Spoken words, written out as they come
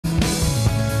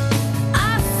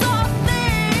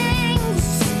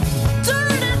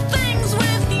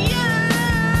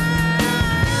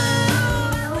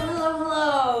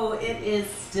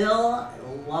still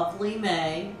lovely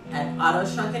May at Otto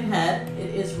Shrunken Head.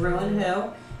 It is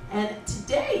rew-and-who. And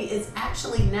today is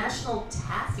actually National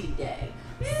Taffy Day.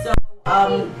 So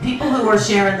people who are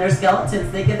sharing their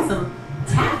skeletons, they get some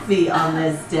taffy on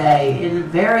this day in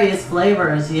various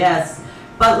flavors, yes.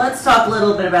 But let's talk a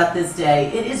little bit about this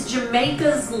day. It is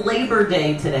Jamaica's Labor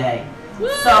Day today.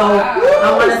 So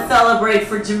I want to celebrate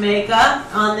for Jamaica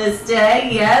on this day.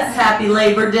 Yes, happy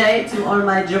Labor Day to all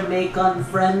my Jamaican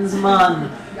friends, man.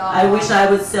 I wish I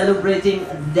was celebrating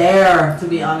there, to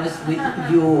be honest with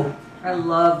you. I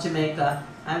love Jamaica.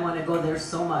 I want to go there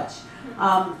so much.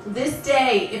 This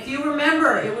day, if you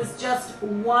remember, it was just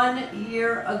 1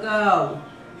 year ago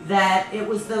that it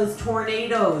was those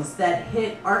tornadoes that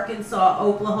hit Arkansas,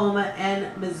 Oklahoma,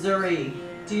 and Missouri.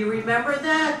 Do you remember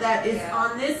that? That is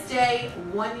on this day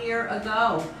 1 year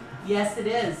ago. Yes, it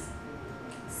is.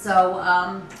 So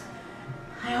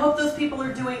I hope those people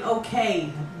are doing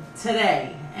okay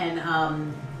today, and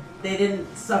they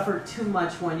didn't suffer too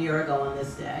much 1 year ago on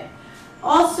this day.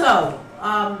 Also,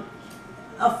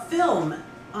 a film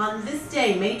on this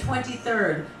day, May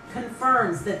 23rd,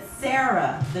 confirms that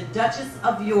Sarah, the Duchess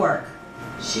of York,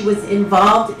 she was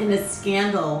involved in a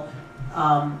scandal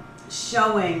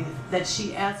showing that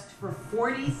she asked for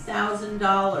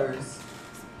 $40,000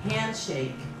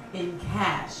 handshake in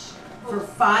cash for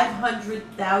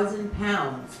 500,000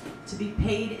 pounds to be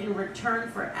paid in return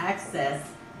for access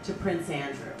to Prince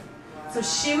Andrew. So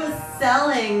she was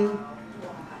selling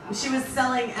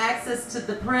access to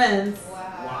the prince,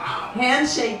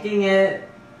 handshaking it,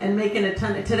 and making a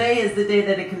ton. Today is the day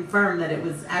that it confirmed that it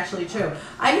was actually true.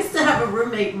 I used to have a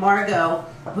roommate, Margot,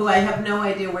 who I have no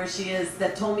idea where she is,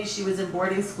 that told me she was in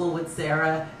boarding school with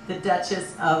Sarah, the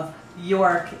Duchess of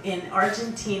York, in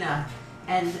Argentina.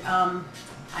 And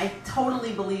I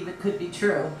totally believe it could be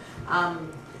true. And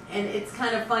it's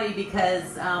kind of funny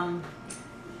because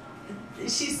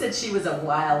she said she was a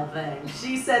wild thing.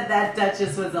 She said that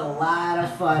Duchess was a lot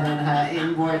of fun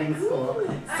in boarding school.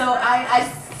 So I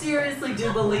seriously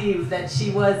do believe that she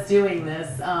was doing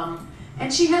this.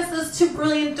 And she has those two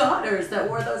brilliant daughters that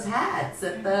wore those hats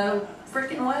at the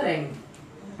freaking wedding.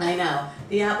 I know.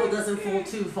 The apple doesn't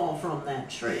fall from that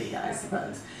tree, I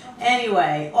suppose.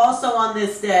 Anyway, also on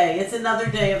this day, it's another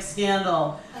day of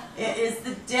scandal. It is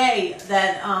the day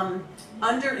that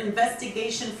under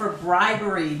investigation for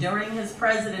bribery during his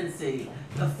presidency,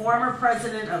 the former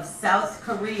president of South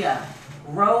Korea,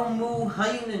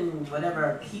 rew-who-nyc-taffy-day-may,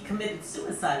 whatever, he committed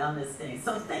suicide on this day.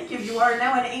 So thank you. You are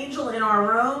now an angel in our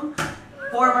room,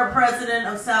 former president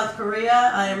of South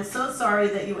Korea. I am so sorry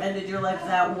that you ended your life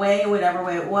that way, whatever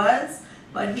way it was.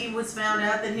 But he was found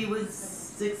out that he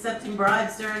was accepting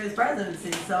bribes during his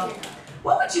presidency. So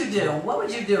what would you do? What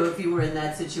would you do if you were in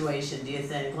that situation, do you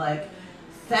think? Like,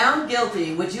 found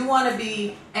guilty, would you want to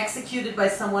be executed by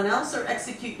someone else or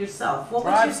execute yourself? What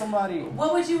would you, somebody.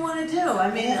 What would you want to do?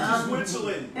 I mean,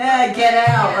 Switzerland. Yeah, get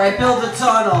out, right? Build a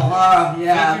tunnel. Oh,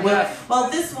 yeah. Well,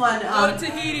 this one. Go to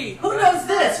Tahiti. Who knows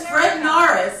this? Fred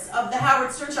Norris of the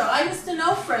Howard Stern Show. I used to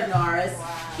know Fred Norris.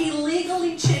 He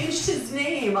legally changed his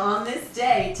name on this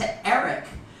day to Eric.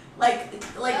 Like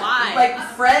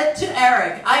Fred to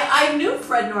Eric. I knew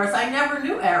Fred Norris. I never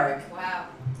knew Eric. Wow.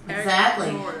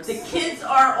 Exactly. The Kids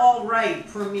Are All Right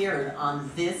premiered on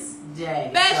this day.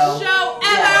 Best show ever!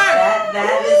 Yeah,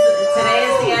 that is, today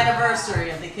is the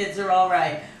anniversary of The Kids Are All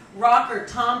Right. Rocker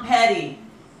Tom Petty,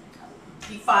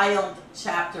 he filed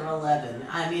Chapter 11.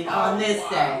 I mean, on this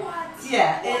day.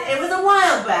 Yeah, it was a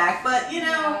while back, but you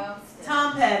know,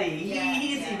 Tom Petty,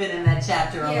 he's even in that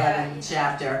Chapter 11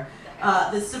 chapter.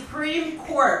 The Supreme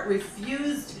Court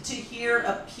refused to hear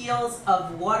appeals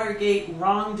of Watergate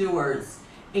wrongdoers.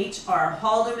 H.R.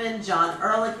 Haldeman, John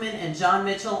Ehrlichman, and John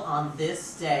Mitchell on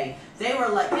this day. They were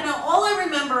like, you know, all I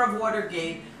remember of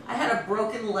Watergate, I had a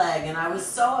broken leg, and I was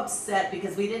so upset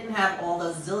because we didn't have all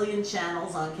those zillion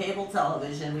channels on cable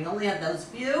television. We only had those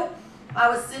few. I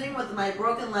was sitting with my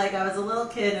broken leg. I was a little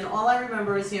kid, and all I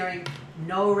remember is hearing,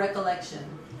 no recollection,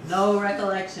 no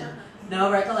recollection, no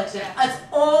recollection. That's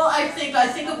all I think. I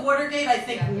think of Watergate, I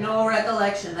think no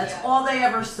recollection. That's all they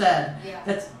ever said.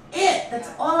 That's it. That's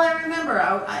all I remember.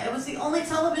 It was the only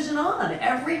television on,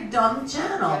 every dumb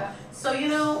channel. So, you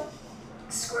know,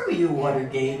 screw you,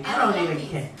 Watergate. I don't even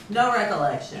care. No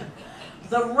recollection.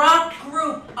 The rock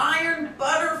group Iron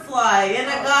Butterfly,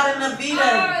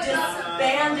 In-A-Gadda-Da-Vida,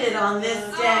 disbanded on this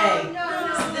day.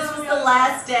 So this was the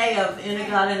last day of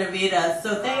In-A-Gadda-Da-Vida.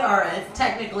 So they are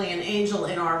technically an angel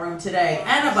in our room today,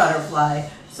 and a butterfly.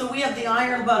 So we have the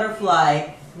Iron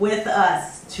Butterfly with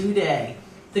us today.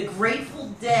 The Grateful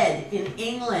Dead in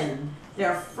England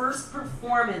Their first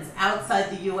performance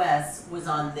outside the U.S. was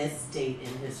on this date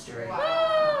in history.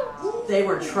 Wow. They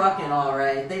were trucking all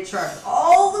right. They trucked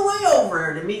all the way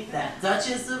over to meet that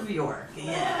Duchess of York.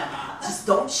 Yeah. Just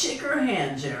don't shake her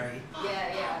hand, Jerry.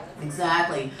 Yeah.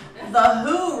 Exactly. The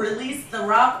Who released the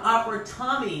rock opera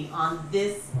Tommy on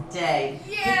this day.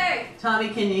 Yay! Tommy,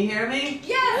 can you hear me?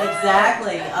 Yes!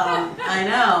 Exactly. I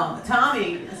know.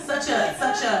 Tommy, such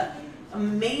a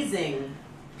amazing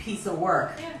piece of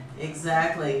work. Yeah.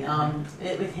 Exactly.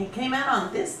 It came out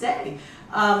on this day.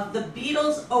 The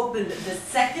Beatles opened the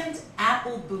second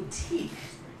Apple boutique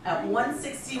at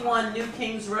 161 New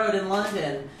Kings Road in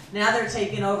London. Now they're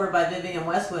taken over by Vivienne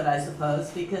Westwood, I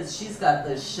suppose, because she's got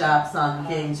the shops on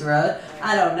Kings Road.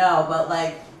 I don't know, but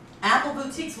like Apple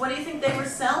boutiques, what do you think they were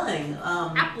selling?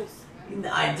 Apples.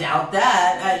 I doubt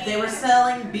that. They were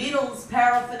selling Beatles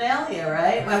paraphernalia,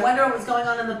 right? I wonder what was going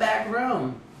on in the back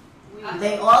room.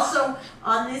 They also,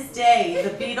 on this day,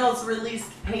 the Beatles released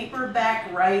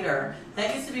Paperback Writer.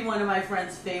 That used to be one of my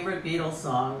friend's favorite Beatles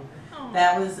songs.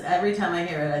 That was, every time I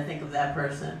hear it, I think of that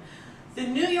person. The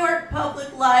New York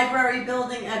Public Library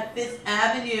building at Fifth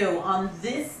Avenue on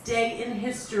this day in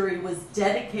history was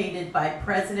dedicated by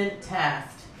President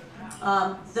Taft.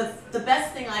 The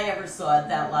best thing I ever saw at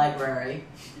that library,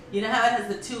 you know how it has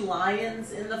the two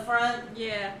lions in the front?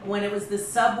 Yeah. When it was the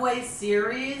Subway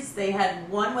series, they had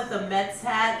one with a Mets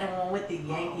hat and one with the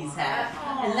Yankees hat.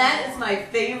 And that is my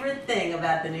favorite thing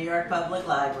about the New York Public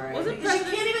Library. Because you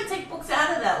can't even take books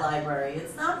out of that library.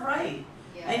 It's not right.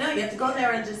 I know, you have to go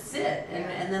there and just sit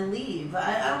and then leave.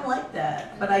 I don't like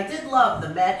that. But I did love the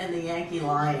Met and the Yankee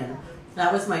lion.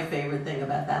 That was my favorite thing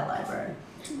about that library.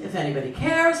 If anybody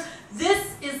cares.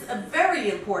 This is a very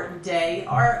important day.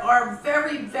 Our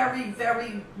very, very,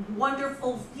 very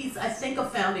wonderful, he's, I think, a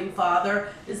founding father.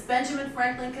 Is Benjamin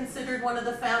Franklin considered one of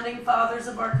the founding fathers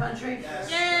of our country?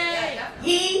 Yay!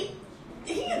 He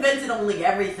invented only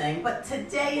everything, but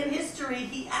today in history,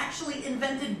 he actually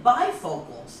invented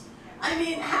bifocals. I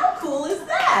mean, how cool is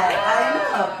that? I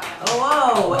know.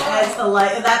 Whoa, as the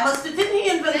light, that must have, didn't he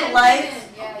invent the lights?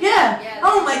 Yeah.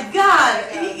 Oh my God.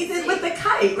 He did with the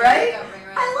kite, right?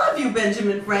 I love you,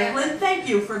 Benjamin Franklin. Thank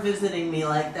you for visiting me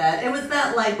like that. It was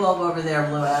that light bulb over there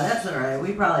blew out. That's all right.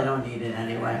 We probably don't need it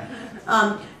anyway.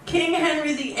 King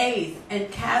Henry VIII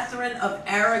and Catherine of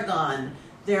Aragon,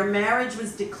 their marriage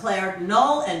was declared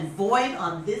null and void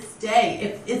on this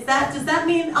day. Does that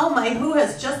mean, oh my, who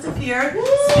has just appeared?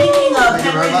 Speaking of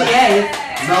Henry VIII,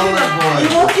 null and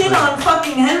void. You walked in on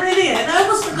fucking Henry VIII. I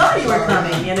almost forgot you were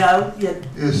coming, you know.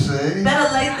 You see?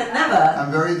 Better late than never.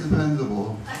 I'm very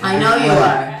dependable. I know you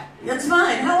are. It's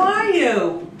fine. How are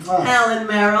you? Alan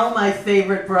Merrill, my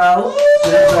favorite bro.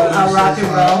 Rock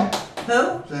and roll.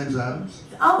 Who? James Adams.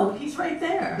 Oh, he's right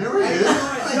there. There he is.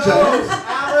 Hi,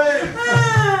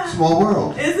 James. Small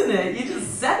world. Isn't it? You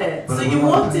just said it. But so you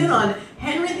walked in on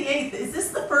Henry VIII. Is this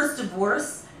the first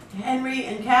divorce? Henry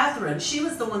and Catherine. She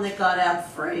was the one that got out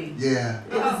free. Yeah.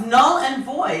 It was null and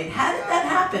void. How did that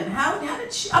happen? How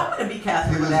did she? I'm going to be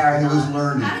Catherine of Aragon. He was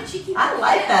learning. How did she keep I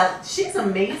like that. She's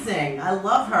amazing. I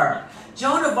love her.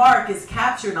 Joan of Arc is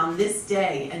captured on this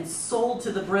day and sold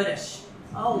to the British.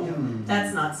 Oh,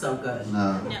 that's not so good.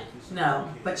 No,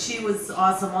 but she was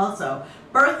awesome also.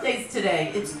 Birthdays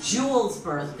today. It's Jewel's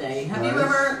birthday. Have you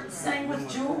ever sang with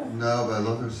Jewel? No, but I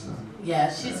love her stuff.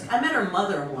 Yeah, I met her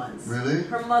mother once. Really?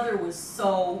 Her mother was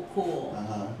so cool.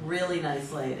 Really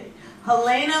nice lady.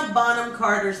 Helena Bonham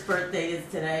Carter's birthday is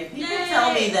today. People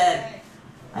tell me that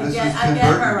I get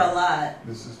her a lot.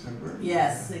 Mrs. Timber?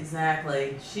 Yes,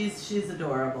 exactly. She's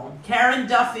adorable. Karen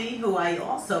Duffy, who I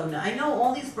also know. I know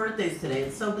all these birthdays today.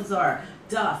 It's so bizarre.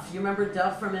 Duff. You remember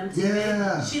Duff from MTV?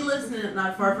 Yeah. She lives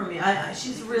not far from me.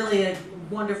 She's really a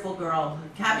wonderful girl.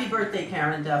 Happy birthday,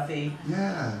 Karen Duffy.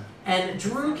 Yeah. And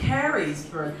Drew Carey's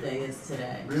birthday is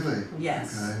today. Really?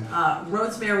 Yes. Okay.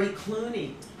 Rosemary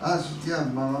Clooney. Yeah,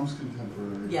 my mom's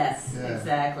contemporary. Yes,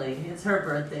 exactly. It's her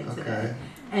birthday today. Okay.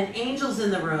 And Angels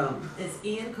in the Room is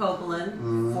Ian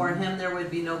Copeland. For him, there would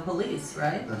be no police,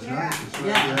 right? That's right. That's right.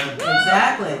 Yeah,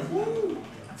 exactly.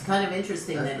 It's kind of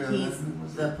interesting that he's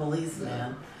the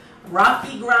policeman.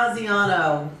 Rocky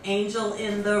Graziano, Angel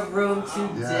in the Room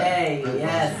today. Yeah,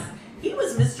 yes. He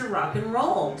was Mr. Rock and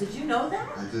Roll. Did you know that?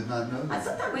 I did not know that. I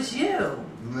thought that was you.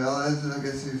 Well, I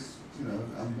guess he's,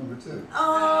 I'm number 2.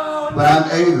 Oh, but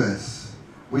I'm Avis.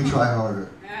 We try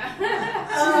harder.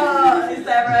 Oh, is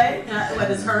that right? What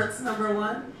is Hertz number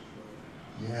 1?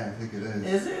 Yeah, I think it is.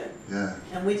 Is it? Yeah.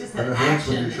 And we just but have it hurts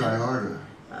action. when you try harder.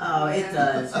 Oh, it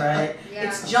does, right? Yeah.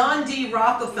 It's John D.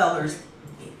 Rockefeller's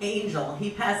angel.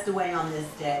 He passed away on this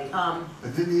day.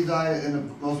 Didn't he die in a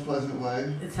most pleasant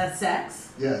way? It's had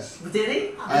sex? Yes. Did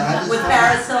he? I With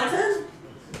Paris Hilton?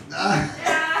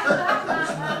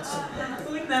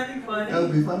 Wouldn't that be funny? That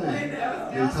would be funny. I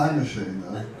know. Your time machine,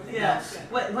 though. Yeah.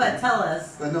 What? Tell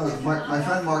us. But no, my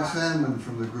friend Mark Sandman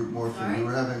from the group Morphine, we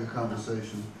were having a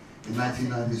conversation in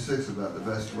 1996 about the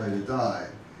best way to die.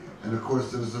 And of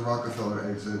course, there was the Rockefeller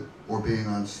exit or being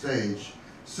on stage.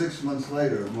 6 months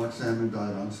later, Mark Sandman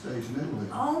died on stage in Italy.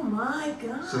 Oh my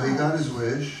God. So he got his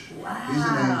wish. Wow. He's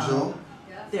an angel.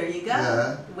 There you go.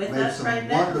 Yeah. With made us some right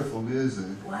now. wonderful music.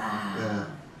 Wow. Yeah.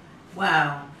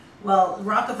 Wow. Well,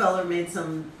 Rockefeller made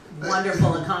some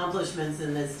wonderful accomplishments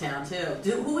in this town too.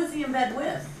 Who was he in bed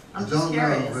with? I'm I just don't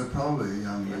curious. know, but probably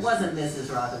It wasn't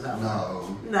Mrs. Rockefeller.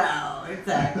 No. No,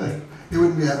 exactly. He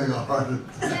wouldn't be having a heart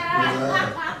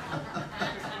attack.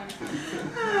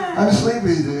 I'm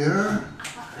sleepy, dear.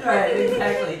 Right,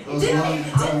 exactly. Those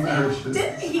long marriages.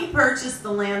 Didn't he purchase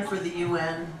the land for the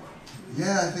UN?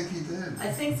 Yeah, I think he did.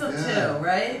 I think so Yeah. too,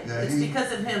 right? Yeah, It's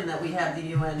because of him that we have the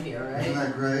UN here, Isn't right?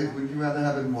 that great? Would you rather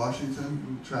have it in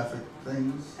Washington, traffic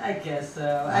things? I guess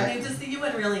so. I mean, does the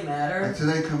UN really matter? Like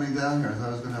today coming down here, I thought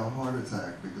I was going to have a heart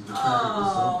attack because the traffic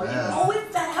was so bad. Always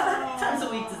that. How many times a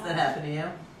week does that happen to you?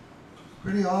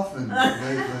 Pretty often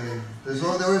lately. There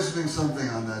always been something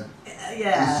on that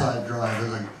Yeah. East Side Drive.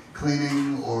 There's like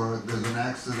cleaning or there's an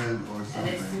accident or And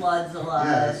something. it floods a lot.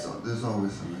 Yeah, there's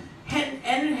always something.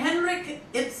 And Henrik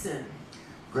Ibsen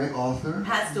Great author.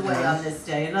 passed away Yes. on this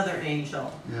day, another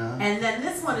angel. Yeah. And then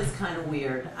this one is kind of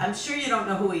weird. I'm sure you don't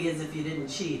know who he is if you didn't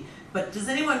cheat. But does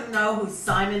anyone know who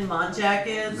Simon Monjack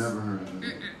is? Never heard of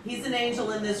it. He's an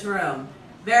angel in this room.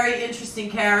 Very interesting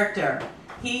character.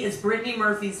 He is Brittany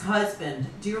Murphy's husband.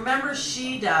 Do you remember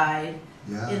she died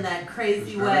Yeah. in that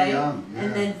crazy She was very way? young, yeah.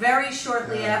 And then very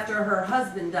shortly Yeah. after her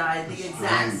husband died, the That's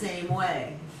exact strange. same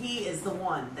way. He is the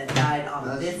one that died on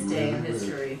That's this day in really weird.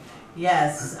 history.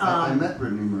 Yes. I met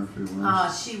Brittany Murphy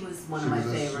once. She was one She of my was a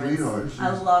favorites. sweetheart. I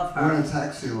love We were in her. a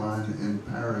taxi line in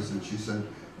Paris, and she said,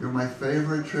 "You're my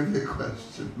favorite trivia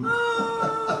question."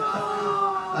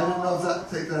 Oh. I didn't know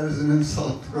if take that as an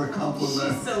insult or a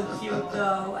compliment. She's so cute,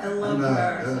 though. I love know,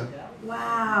 her. yeah.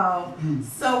 Wow.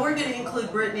 So we're going to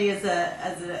include Brittany as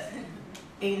a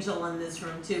angel in this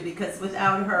room too, because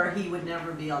without her, he would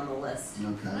never be on the list.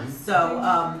 Okay. So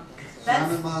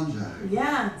that's Simon Monjack.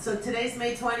 yeah. So today's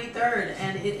May 23rd,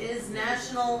 and it is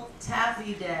National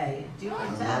Taffy Day. Do you like I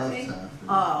love taffy? taffy.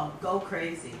 Oh, go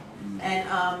crazy!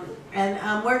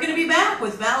 And we're going to be back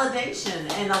with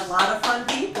validation and a lot of fun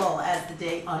people as the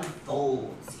day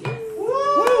unfolds. Yes.